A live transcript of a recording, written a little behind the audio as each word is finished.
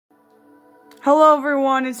Hello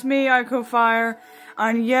everyone, it's me, Incase,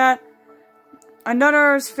 on yet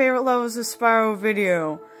another favorite levels of Spyro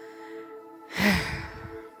video.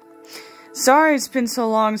 Sorry it's been so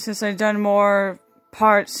long since I've done more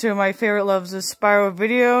parts to my favorite levels of Spyro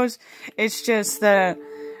videos. It's just that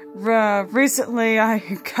recently I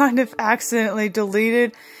kind of accidentally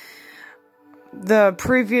deleted the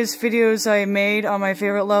previous videos I made on my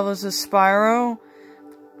favorite levels of Spyro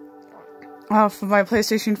off of my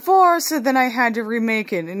PlayStation 4, so then I had to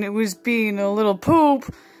remake it, and it was being a little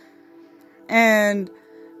poop, and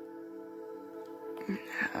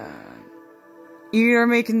either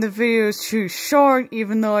making the videos too short,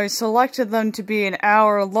 even though I selected them to be an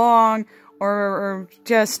hour long, or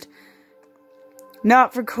just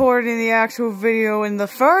not recording the actual video in the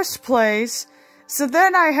first place, so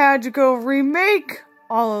then I had to go remake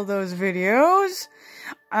all of those videos.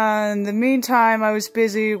 In the meantime, I was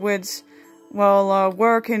busy with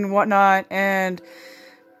work and whatnot, and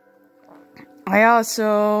I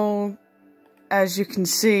also, as you can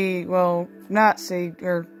see,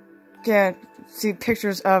 see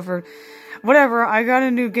pictures of, or whatever, I got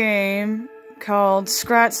a new game called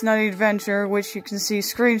Scrat's Nutty Adventure, which you can see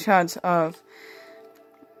screenshots of.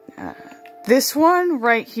 This one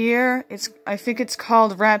right here, I think it's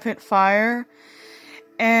called Rapid Fire,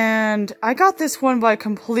 and I got this one by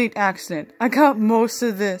complete accident. I got most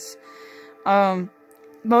of these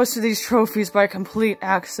trophies by complete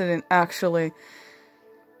accident, actually.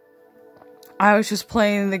 I was just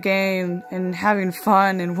playing the game and having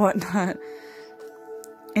fun and whatnot.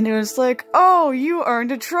 And it was like, oh, you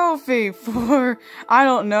earned a trophy for, I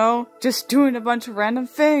don't know, just doing a bunch of random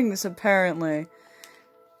things, apparently.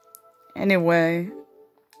 Anyway.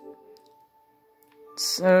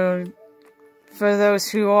 So, for those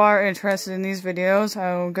who are interested in these videos,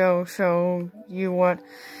 I will go show you what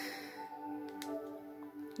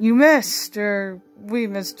you missed, or we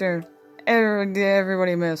missed, or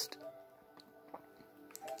everybody missed.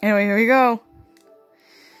 Anyway, here we go.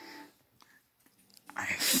 I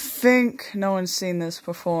think no one's seen this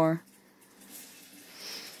before.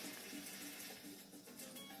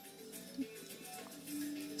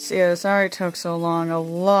 So yeah, sorry it took so long. A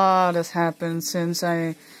lot has happened since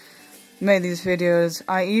I made these videos.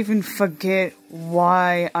 I even forget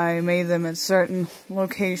why I made them at certain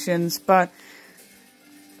locations, but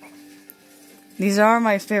these are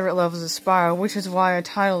my favorite levels of Spyro, which is why I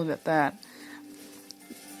titled it that.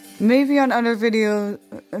 Maybe I'll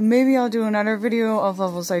do another video of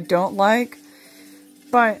levels I don't like,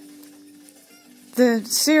 but the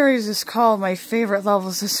series is called My Favorite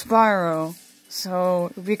Levels of Spyro, so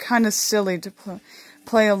it would be kind of silly to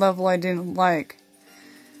play a level I didn't like.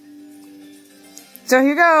 So here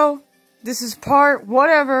you go. This is part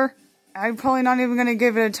whatever. I'm probably not even going to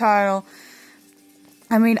give it a title.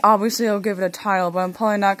 I mean, obviously I'll give it a title, but I'm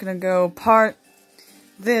probably not going to go part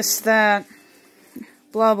this, that,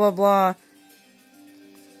 blah, blah, blah.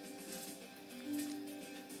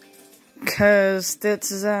 Because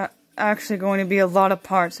this is actually going to be a lot of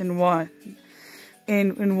parts in one.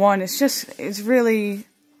 In one, it's really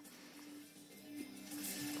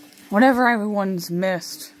whatever everyone's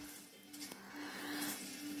missed.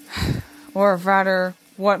 Or rather,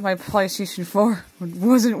 what my PlayStation 4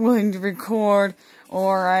 wasn't willing to record,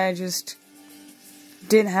 or I just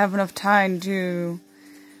didn't have enough time to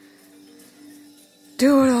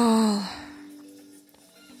do it all.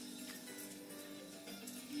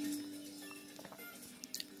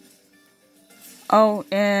 Oh,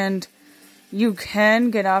 and you can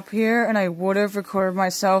get up here, and I would have recorded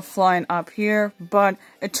myself flying up here, but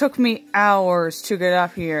it took me hours to get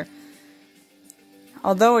up here.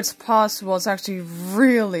 Although it's possible, it's actually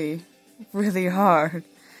really, really hard.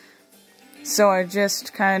 So I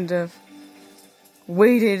just kind of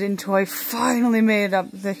waited until I finally made it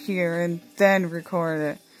up here and then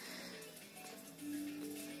recorded it.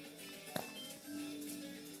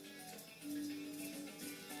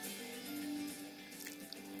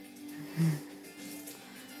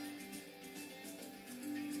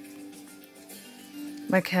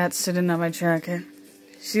 My cat's sitting on my jacket.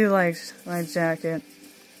 She likes my jacket.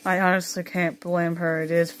 I honestly can't blame her. It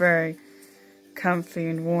is very comfy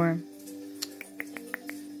and warm.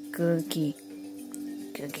 Cookie.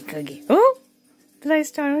 Cookie, cookie. Oh! Did I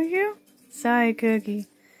startle you? Sorry, Cookie.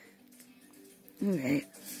 Okay.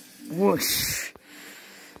 Whoosh.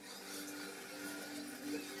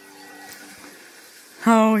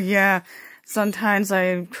 Oh, yeah. Sometimes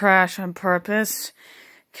I crash on purpose,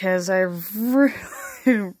 because I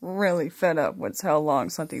really fed up with how long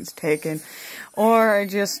something's taken. Or I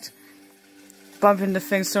just bump into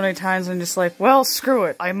things so many times and just like, well, screw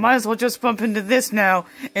it. I might as well just bump into this now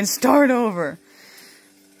and start over.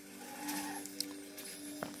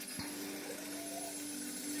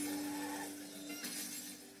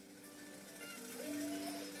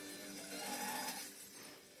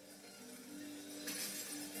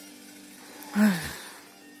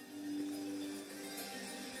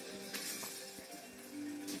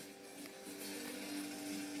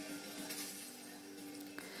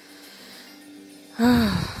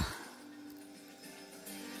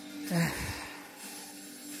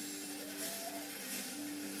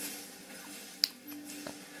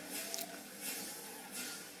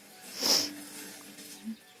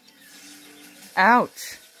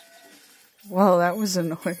 Ouch. Well, that was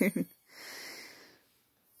annoying.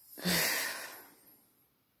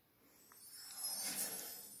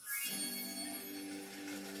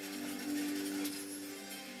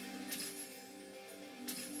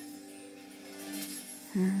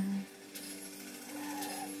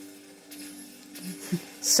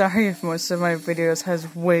 Sorry if most of my videos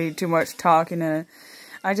has way too much talking in it.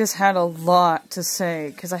 I just had a lot to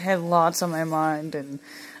say, because I had lots on my mind, and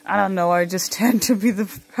I don't know, I just tend to be the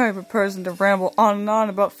type of person to ramble on and on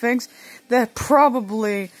about things that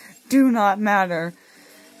probably do not matter.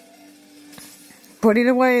 But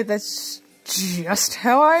either way, that's just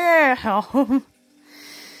how I am.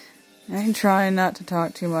 I'm trying not to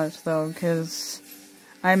talk too much, though, because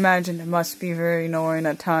I imagine it must be very annoying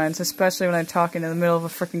at times, especially when I'm talking in the middle of a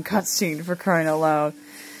freaking cutscene, for crying out loud.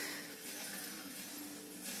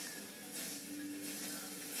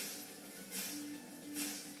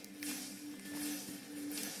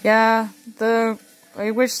 Yeah, I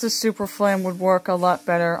wish the Super Flame would work a lot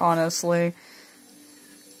better, honestly.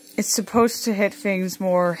 It's supposed to hit things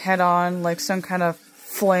more head-on, like some kind of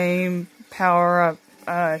flame power,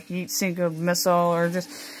 heat sink of missile, or just,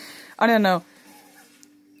 I don't know.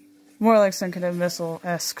 More like some kind of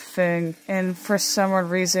missile-esque thing. And for some odd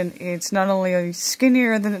reason, it's not only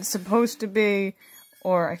skinnier than it's supposed to be,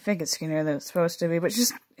 or I think it's skinnier than it's supposed to be, but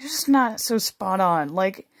it's just not so spot on.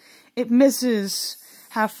 Like, it misses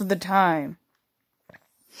half of the time.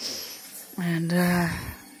 And,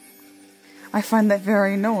 I find that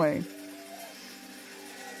very annoying.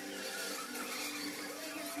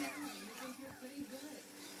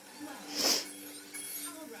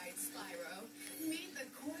 Alright, Spyro. Meet the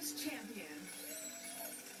course champion.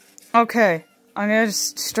 Okay, I'm gonna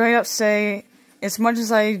just straight up say, as much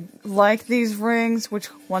as I like these rings, which,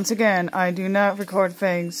 once again, I do not record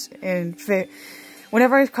things in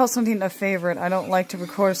whenever I call something a favorite, I don't like to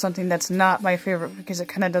record something that's not my favorite because it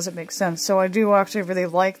kind of doesn't make sense. So I do actually really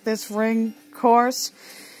like this ring course.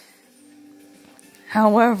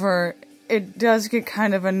 However, it does get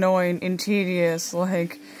kind of annoying and tedious,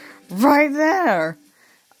 like, right there!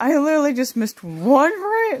 I literally just missed one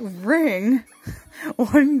ring,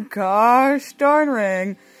 one gosh darn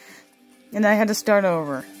ring, and I had to start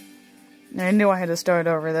over. And I knew I had to start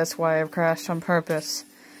over, that's why I crashed on purpose.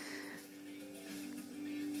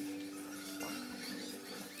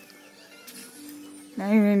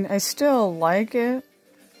 I mean, I still like it.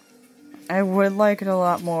 I would like it a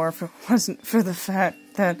lot more if it wasn't for the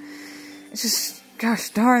fact that it's just, gosh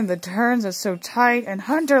darn, the turns are so tight, and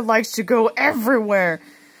Hunter likes to go everywhere.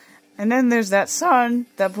 And then there's that sun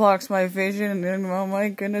that blocks my vision, and then, oh my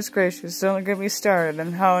goodness gracious, don't get me started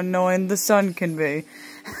on how annoying the sun can be.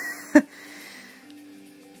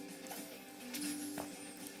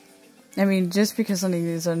 I mean, just because something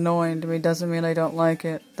is annoying to me doesn't mean I don't like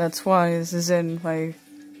it. That's why this is in my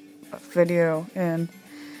video, and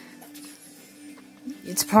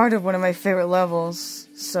it's part of one of my favorite levels,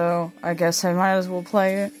 so I guess I might as well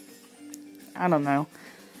play it. I don't know.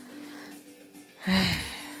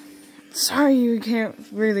 Sorry you can't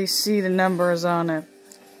really see the numbers on it.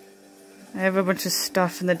 I have a bunch of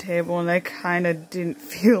stuff in the table, and I kinda didn't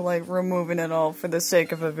feel like removing it all for the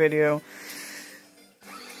sake of a video.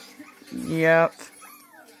 Yep.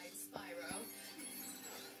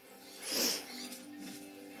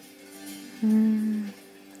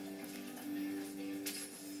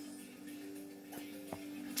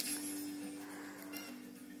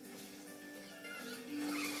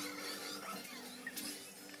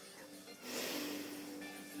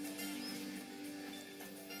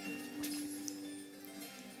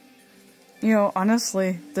 You know,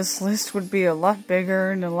 honestly, this list would be a lot bigger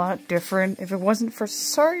and a lot different if it wasn't for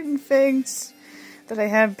certain things that I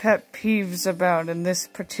have pet peeves about in this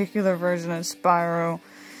particular version of Spyro.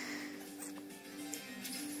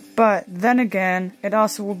 But then again, it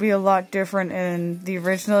also will be a lot different in the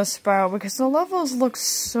original Spyro because the levels look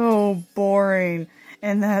so boring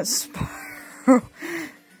in that Spyro.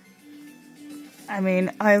 I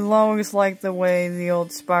mean, I always liked the way the old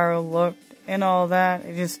Spyro looked and all that.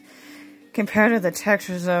 It just, compared to the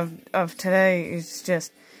textures of today, it's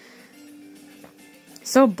just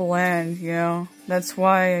so bland, you know? That's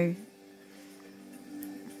why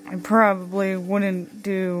I probably wouldn't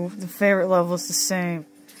do the favorite levels the same.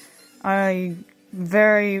 I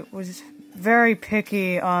was very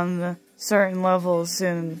picky on the certain levels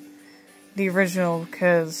in the original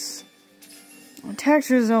because the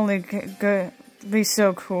textures only could be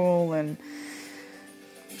so cool, and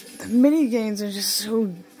the mini games are just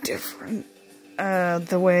so different.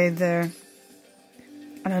 The way they're,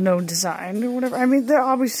 I don't know, designed or whatever. I mean, they're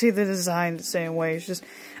obviously designed the same way. It's just,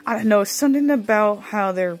 I don't know, something about how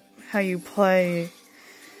you play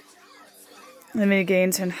the mini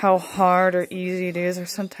games and how hard or easy it is, or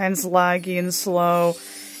sometimes laggy and slow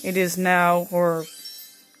it is now, or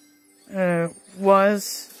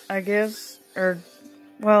was, I guess, or,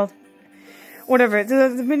 well, whatever.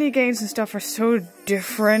 The mini games and stuff are so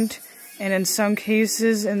different, and in some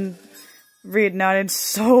cases, and reignited,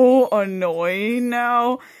 so annoying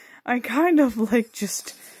now. I kind of like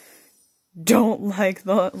just don't like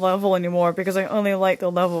the level anymore because I only like the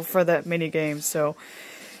level for that mini game. So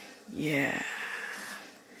yeah.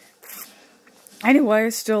 Anyway, I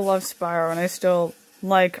still love Spyro and I still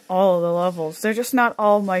like all of the levels. They're just not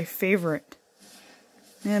all my favorite,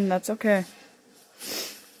 and that's okay.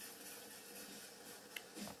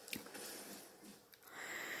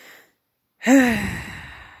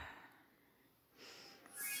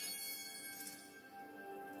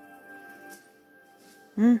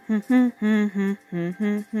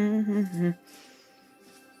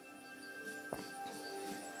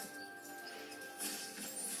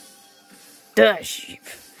 The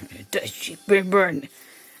sheep will burn.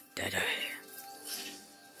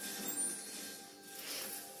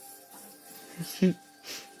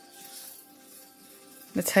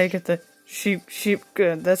 That's how you get the sheep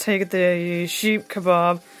good. That's how you get the sheep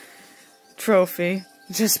kebab trophy.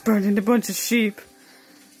 Just burning a bunch of sheep.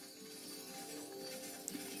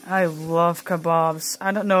 I love kebabs.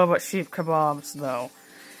 I don't know about sheep kebabs, though.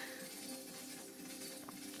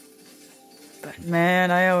 But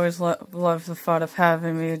man, I always love the thought of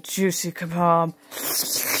having me a juicy kebab.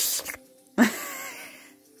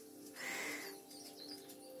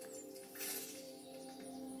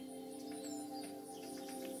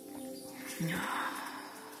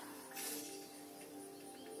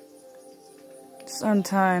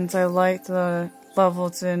 Sometimes I like the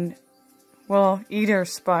levels in, well, Eater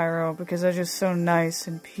Spyro, because they're just so nice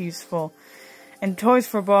and peaceful. And Toys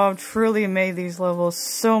for Bob truly made these levels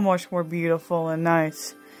so much more beautiful and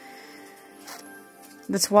nice.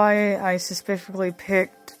 That's why I specifically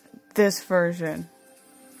picked this version.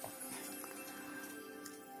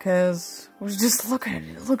 Because I was just looking at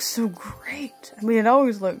it, it looks so great. I mean, it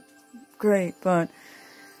always looked great, but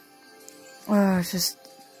it's just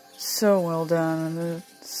so well done, and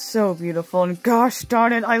it's so beautiful, and gosh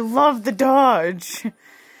darn it, I love the dodge!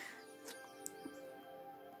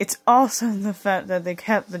 It's awesome, the fact that they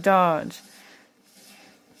kept the dodge.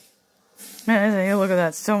 Man, look at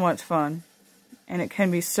that, so much fun. And it can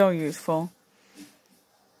be so useful.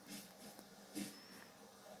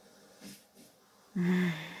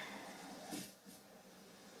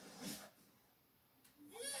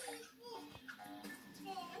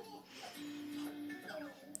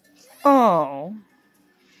 Oh.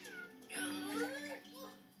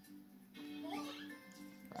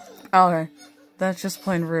 Okay. That's just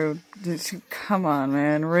plain rude. Come on,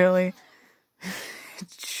 man. Really?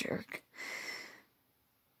 Jerk.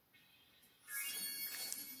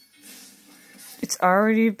 It's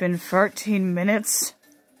already been 13 minutes?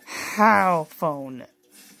 How, phone?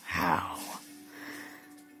 How?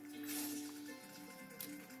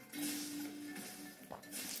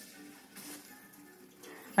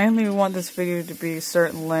 I only want this video to be a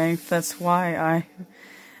certain length. That's why I'm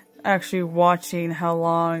actually watching how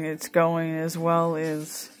long it's going, as well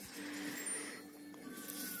as,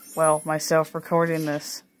 well, myself recording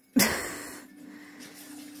this.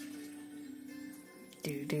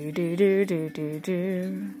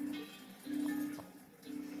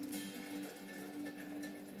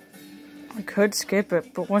 I could skip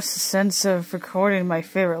it, but what's the sense of recording my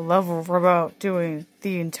favorite level without doing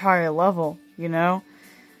the entire level, you know?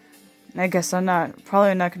 I guess I'm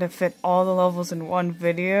probably not going to fit all the levels in one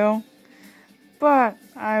video, but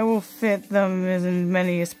I will fit them as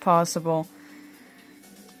many as possible.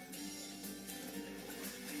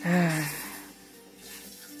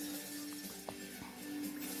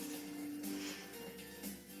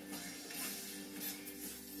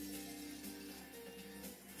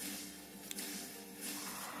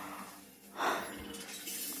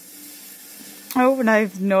 Oh, and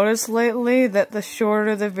I've noticed lately that the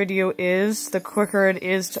shorter the video is, the quicker it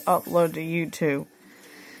is to upload to YouTube.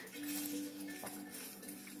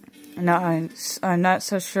 Now, I'm not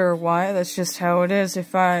so sure why, that's just how it is.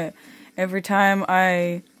 Every time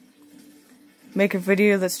I make a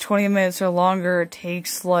video that's 20 minutes or longer, it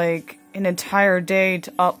takes like an entire day to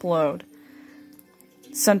upload.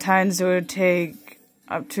 Sometimes it would take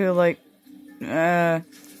up to like,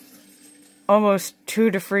 almost 2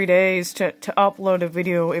 to 3 days to upload a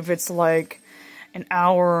video if it's like an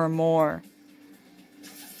hour or more.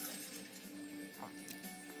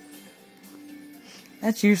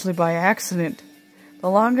 That's usually by accident. The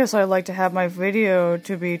longest I like to have my video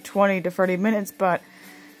to be 20 to 30 minutes, but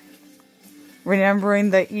remembering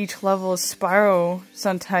that each level of Spyro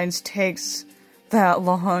sometimes takes that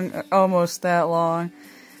long, almost that long,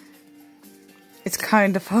 it's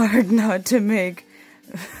kind of hard not to make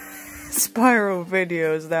Spyro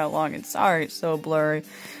videos that long. And sorry, it's so blurry.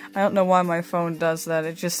 I don't know why my phone does that.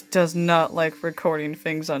 It just does not like recording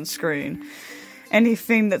things on screen.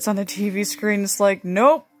 Anything that's on the TV screen is like,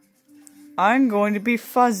 nope, I'm going to be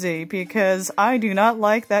fuzzy because I do not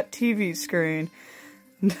like that TV screen.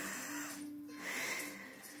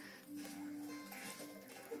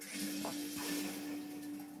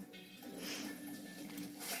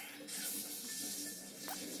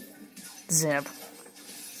 Zip.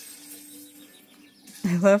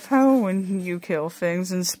 I love how when you kill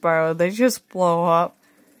things in Spyro, they just blow up.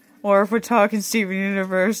 Or if we're talking Steven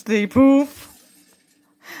Universe, they poof.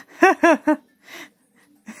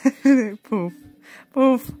 Poof.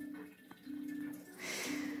 Poof.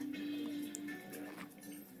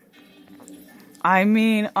 I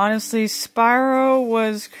mean, honestly, Spyro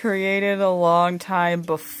was created a long time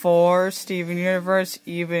before Steven Universe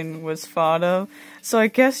even was thought of. So I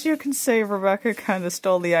guess you can say Rebecca kind of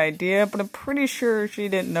stole the idea, but I'm pretty sure she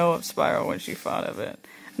didn't know of Spyro when she thought of it.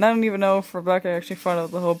 And I don't even know if Rebecca actually thought of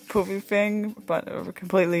the whole poofy thing,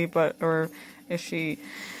 or if she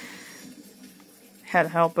had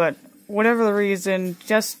help, but whatever the reason,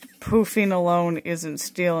 just poofing alone isn't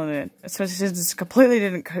stealing it. Especially since it's a completely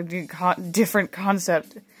different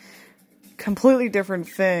concept. Completely different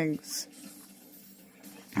things.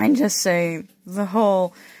 I'm just saying, the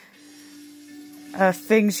whole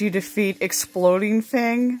things you defeat exploding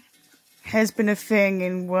thing has been a thing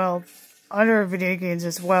in, well, other video games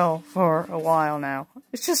as well for a while now.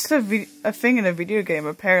 It's just a thing in a video game,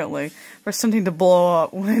 apparently, for something to blow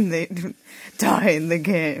up when they die in the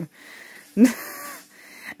game.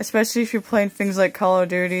 Especially if you're playing things like Call of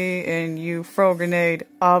Duty and you throw a grenade,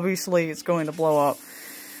 obviously it's going to blow up.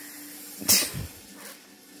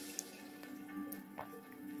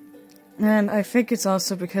 And I think it's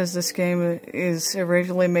also because this game is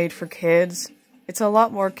originally made for kids. It's a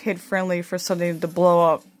lot more kid-friendly for something to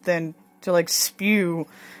blow up than to, like, spew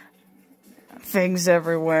things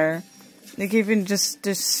everywhere. Like, even just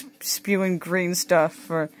spewing green stuff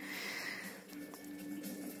for,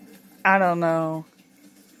 I don't know,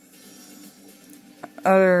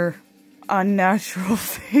 other unnatural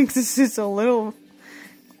things. This is a little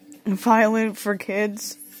violent for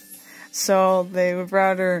kids, so they would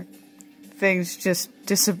rather things just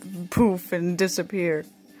poof and disappear.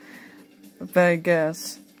 But I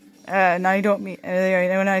guess. And I don't mean,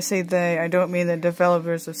 when I say they, I don't mean the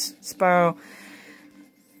developers of Spyro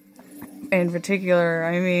in particular.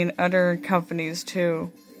 I mean other companies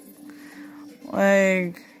too.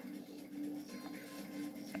 Like,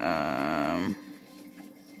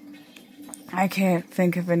 I can't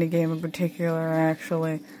think of any game in particular,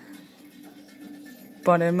 actually.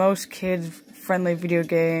 But in most kid-friendly video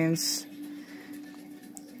games,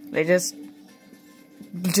 they just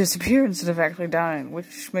disappear instead of actually dying,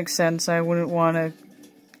 which makes sense. I wouldn't want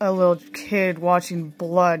a little kid watching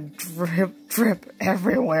blood drip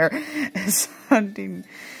everywhere. It's hunting.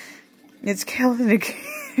 It's killing a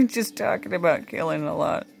kid. Just talking about killing a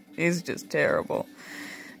lot is just terrible.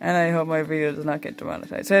 And I hope my video does not get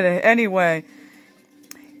demonetized. So anyway,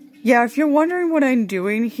 yeah, if you're wondering what I'm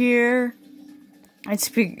doing here,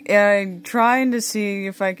 I'm trying to see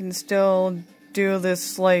if I can still do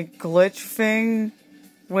this, like, glitch thing,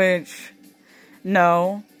 which,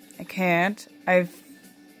 no, I can't. I've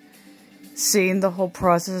seen the whole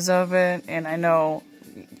process of it, and I know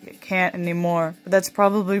I can't anymore. But that's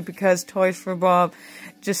probably because Toys for Bob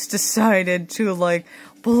just decided to, like,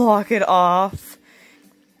 block it off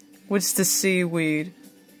with the seaweed.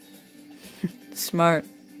 Smart.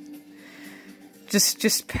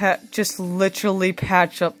 Just literally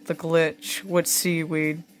patch up the glitch with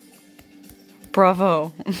seaweed.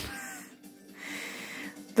 Bravo.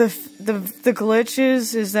 the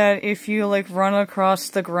glitches is that if you like run across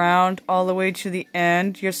the ground all the way to the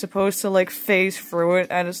end, you're supposed to like phase through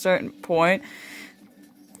it at a certain point,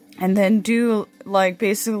 and then do like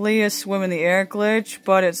basically a swim in the air glitch,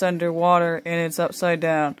 but it's underwater and it's upside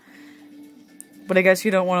down. But I guess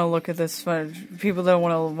you don't want to look at this much. People don't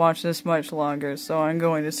want to watch this much longer, so I'm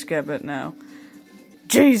going to skip it now.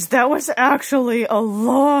 Jeez, that was actually a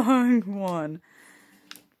long one.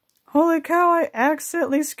 Holy cow, I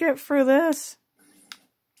accidentally skipped through this.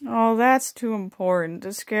 Oh, that's too important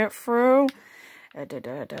to skip through. Oh,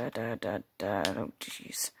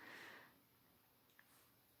 jeez.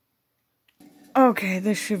 Okay,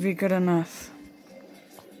 this should be good enough.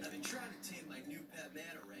 I've been trying to tame my new pet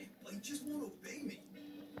manta ray, but he just won't obey me.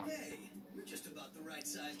 Hey, you're just about the right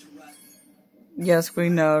size to ride. Yes, we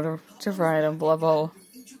know to ride him, blah blah.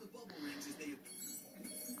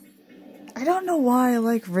 I don't know why I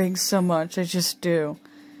like rings so much, I just do.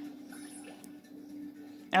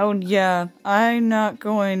 Oh yeah, I'm not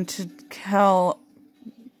going to call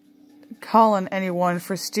on anyone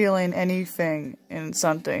for stealing anything in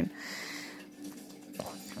something.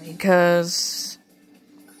 Because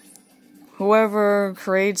whoever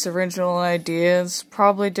creates original ideas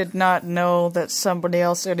probably did not know that somebody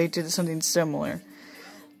else already did something similar.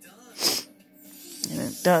 And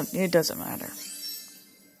it doesn't matter.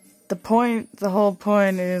 The whole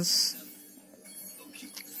point is,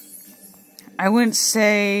 I wouldn't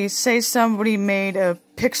say somebody made a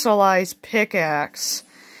pixelized pickaxe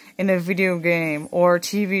in a video game or a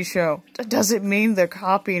TV show. That doesn't mean they're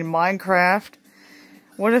copying Minecraft.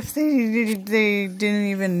 What if they didn't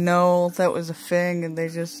even know that was a thing and they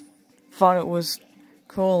just thought it was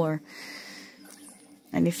cool or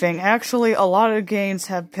anything? Actually, a lot of games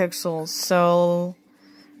have pixels, so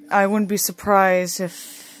I wouldn't be surprised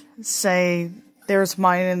if, say, there's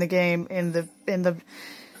mine in the game and then the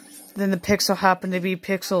pixel happened to be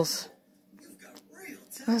pixels.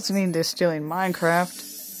 That doesn't mean they're stealing Minecraft.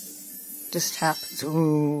 Just happens.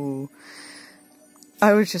 Ooh.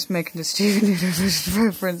 I was just making a Steven Universe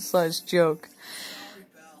reference / joke. Sorry,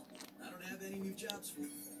 pal. I don't have any new jobs for you.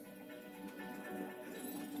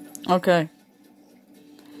 Okay.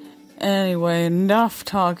 Anyway, enough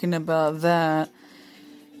talking about that.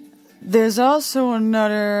 There's also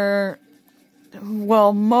another,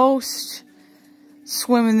 well, most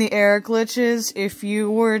swim in the air glitches, if you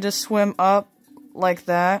were to swim up like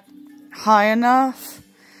that, high enough,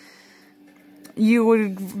 you would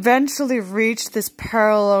eventually reach this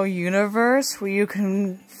parallel universe where you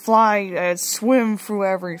can fly and swim through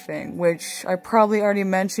everything, which I probably already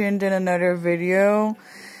mentioned in another video,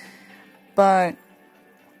 but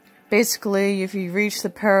basically, if you reach the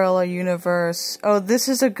parallel universe... Oh, this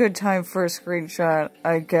is a good time for a screenshot,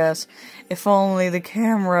 I guess. If only the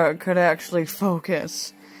camera could actually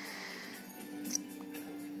focus.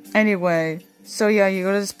 Anyway, so yeah, you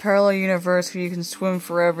go to this parallel universe where you can swim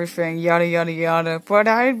for everything, yada yada yada. But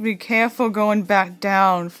I'd be careful going back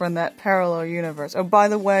down from that parallel universe. Oh, by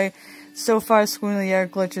the way, so far swimming in the air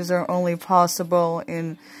glitches are only possible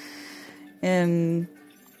in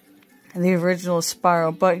the original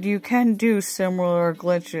Spyro, but you can do similar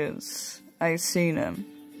glitches. I've seen them.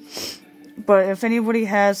 But if anybody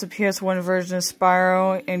has the PS1 version of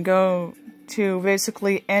Spyro and go to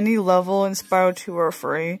basically any level in Spyro 2 or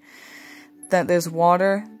 3 that there's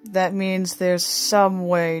water, that means there's some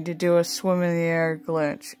way to do a swim in the air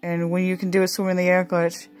glitch. And when you can do a swim in the air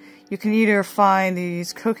glitch, you can either find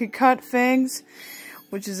these cookie cut things,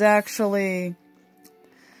 which is actually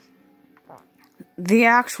the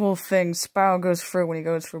actual thing Spyro goes through when he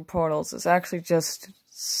goes through portals. It's actually just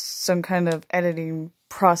some kind of editing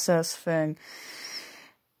process thing.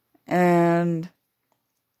 And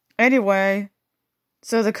anyway,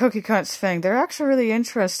 so the cookie cuts thing, they're actually really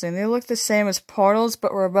interesting. They look the same as portals,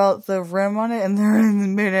 but we're about the rim on it, and they're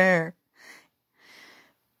in midair.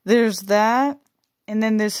 There's that, and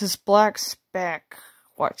then there's this black speck.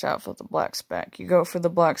 Watch out for the black speck. You go for the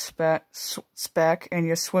black speck, and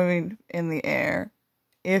you're swimming in the air.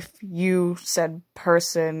 If you said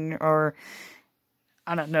person, or,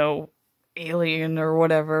 I don't know, alien or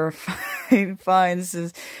whatever finds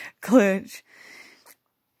this glitch,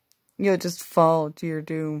 you'll just fall to your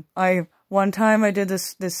doom. One time I did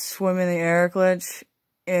this swim in the air glitch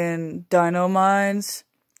in Dino Mines,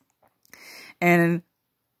 and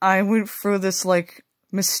I went through this, like,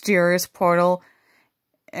 mysterious portal,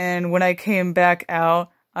 and when I came back out,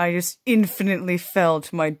 I just infinitely fell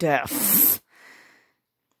to my death.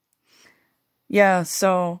 Yeah,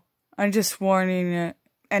 so I'm just warning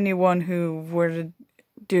anyone who were to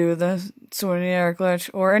do the sword in the air glitch,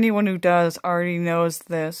 or anyone who does already knows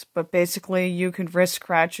this, but basically you can risk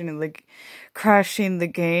crashing the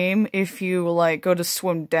game if you, like, go to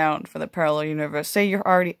swim down for the parallel universe. Say you're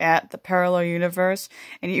already at the parallel universe,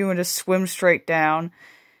 and you want to swim straight down,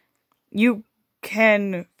 you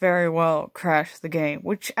can very well crash the game,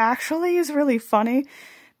 which actually is really funny,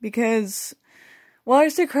 because, well, I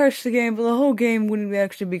say crash the game, but the whole game wouldn't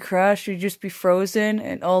actually be crashed, you'd just be frozen,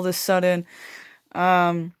 and all of a sudden,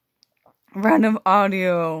 random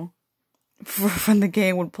audio from the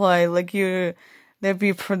game would play, like there'd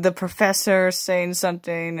be the professor saying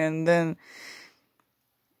something, and then,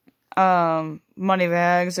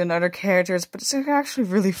 Moneybags and other characters, but it's actually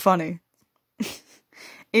really funny.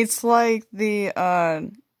 It's like the,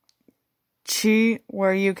 cheat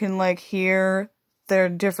where you can, like, hear their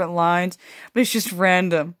different lines, but it's just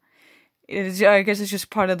random. I guess it's just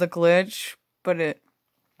part of the glitch, but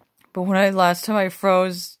when last time I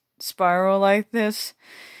froze Spyro like this,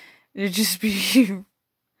 it'd just be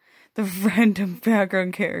the random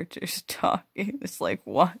background characters talking. It's like,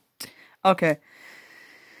 what? Okay.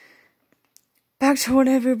 Back to what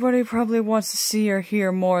everybody probably wants to see or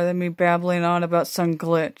hear more than me babbling on about some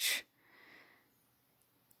glitch.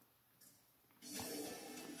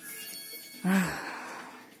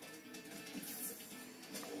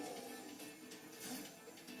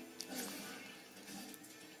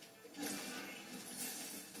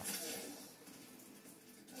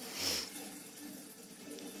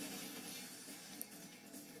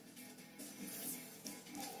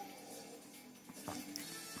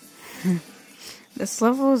 This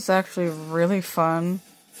level is actually really fun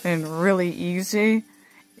and really easy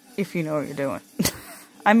if you know what you're doing.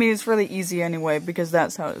 I mean, it's really easy anyway because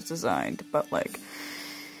that's how it's designed, but, like,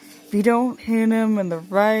 if you don't hit him in the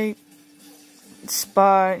right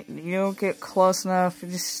spot, you don't get close enough, you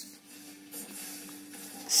just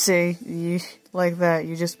like that,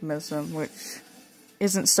 you just miss him, which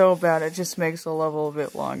isn't so bad, it just makes the level a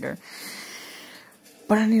bit longer.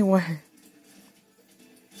 But anyway,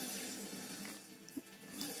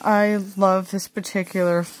 I love this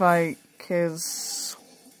particular fight, because,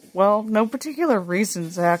 well, no particular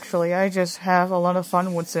reasons, actually. I just have a lot of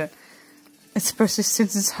fun with it. Especially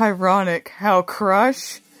since it's ironic how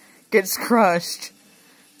Crush gets crushed.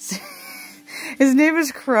 His name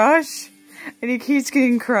is Crush, and he keeps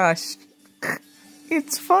getting crushed.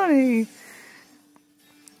 It's funny.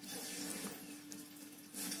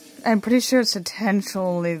 I'm pretty sure it's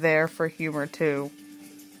intentionally there for humor, too.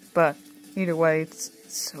 But, either way, it's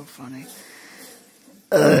so funny.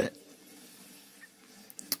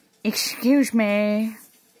 Excuse me.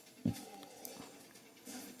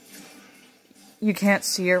 You can't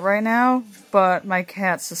see it right now, but my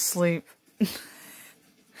cat's asleep.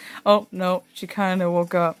 Oh, no, she kind of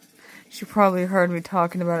woke up. She probably heard me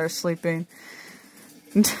talking about her sleeping.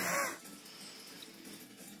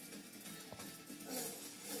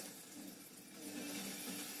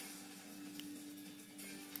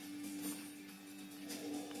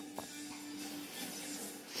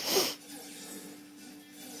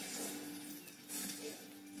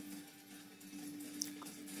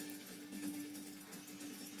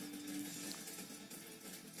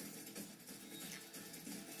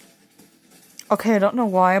 Okay, I don't know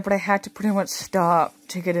why, but I had to pretty much stop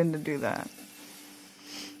to get in to do that.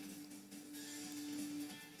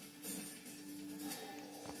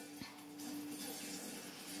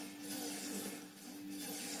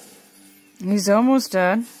 He's almost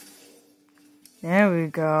dead. There we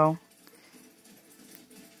go.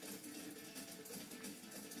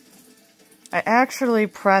 I actually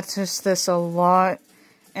practiced this a lot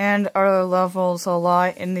and other levels a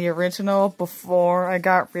lot in the original before I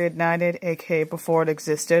got reignited, aka before it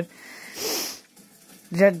existed.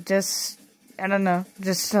 Just, I don't know,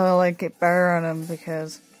 just to, like, get better on him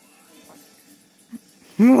because...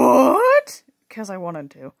 What? Because I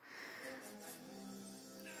wanted to.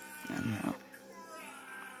 I don't know.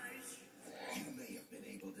 You may have been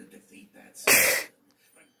able to defeat that son,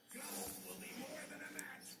 but gold will be more than a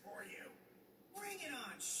match for you. Bring it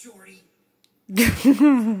on, shorty. Come here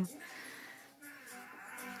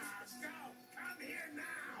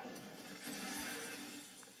now.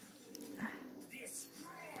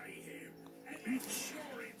 Destroy him and make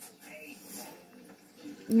sure it's painful.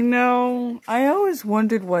 You know, I always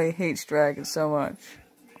wondered why he hates dragons so much.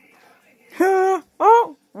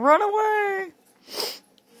 Oh, run away!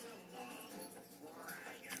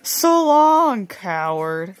 So long,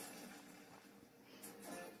 coward.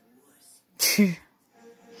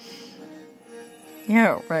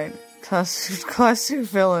 Yeah, right. Classic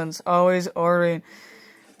villains always ordering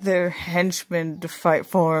their henchmen to fight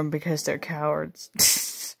for them because they're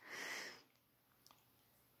cowards.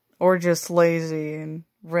 or just lazy and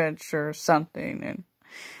rich or something and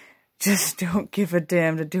just don't give a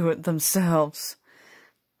damn to do it themselves.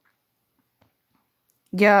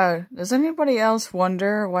 Yeah, does anybody else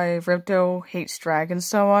wonder why Ripto hates dragons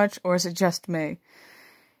so much, or is it just me?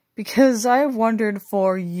 Because I've wondered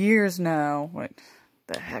for years now. What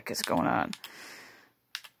the heck is going on?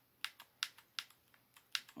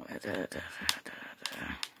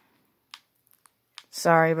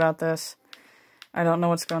 Sorry about this. I don't know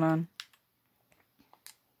what's going on.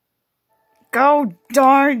 Go,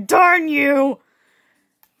 darn you!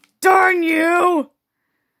 Darn you!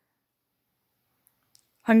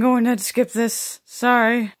 I'm going to skip this.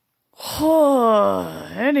 Sorry.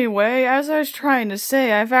 Anyway, as I was trying to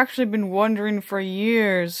say, I've actually been wondering for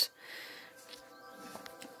years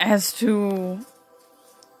as to...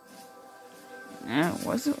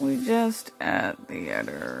 wasn't we just at the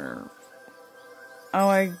other... Oh,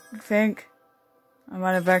 I think I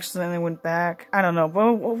might have accidentally went back. I don't know,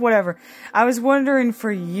 but whatever. I was wondering for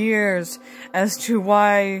years as to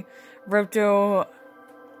why Ripto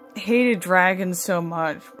hated dragons so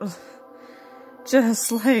much.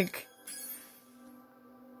 Just like...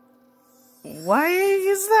 Why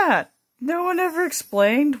is that? No one ever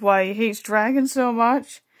explained why he hates dragons so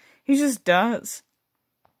much. He just does.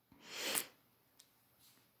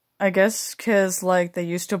 I guess because, like, they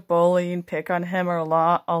used to bully and pick on him a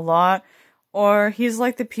lot. Or he's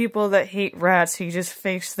like the people that hate rats. He just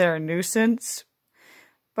thinks they're a nuisance.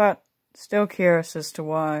 But still curious as to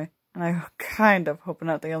why. And I kind of hope I'm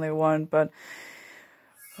not the only one, but...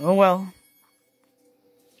 Oh well.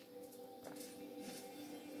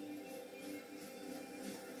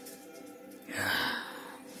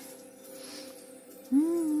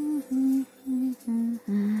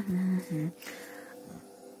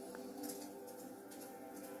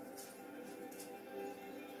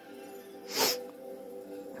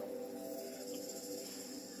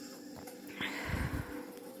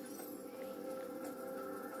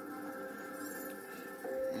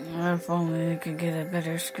 If only I could get a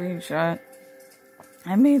better screenshot.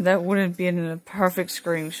 I mean, that wouldn't be a perfect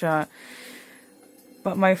screenshot.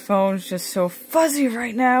 But my phone's just so fuzzy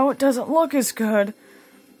right now, it doesn't look as good.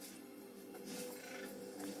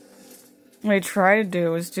 What I try to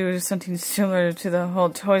do is do something similar to the whole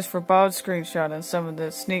Toys for Bob screenshot and some of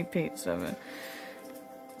the sneak peeks of it.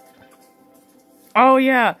 Oh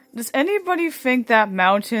yeah, does anybody think that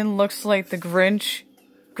mountain looks like the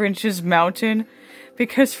Grinch's mountain?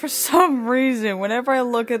 Because for some reason, whenever I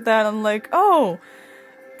look at that, I'm like, oh,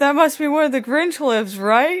 that must be where the Grinch lives,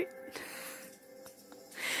 right?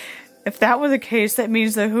 If that were the case, that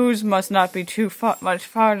means the Who's must not be too much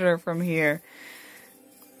farther from here.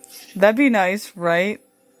 That'd be nice, right?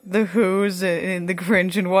 The Who's and the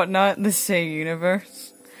Grinch and whatnot in the same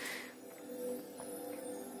universe.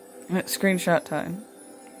 Screenshot time.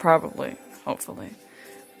 Probably. Hopefully.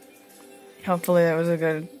 Hopefully that was a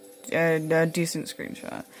good, decent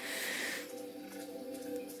screenshot.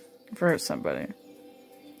 For somebody.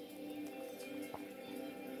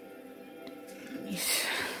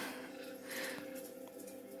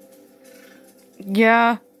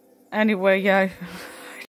 Yeah. Anyway, yeah.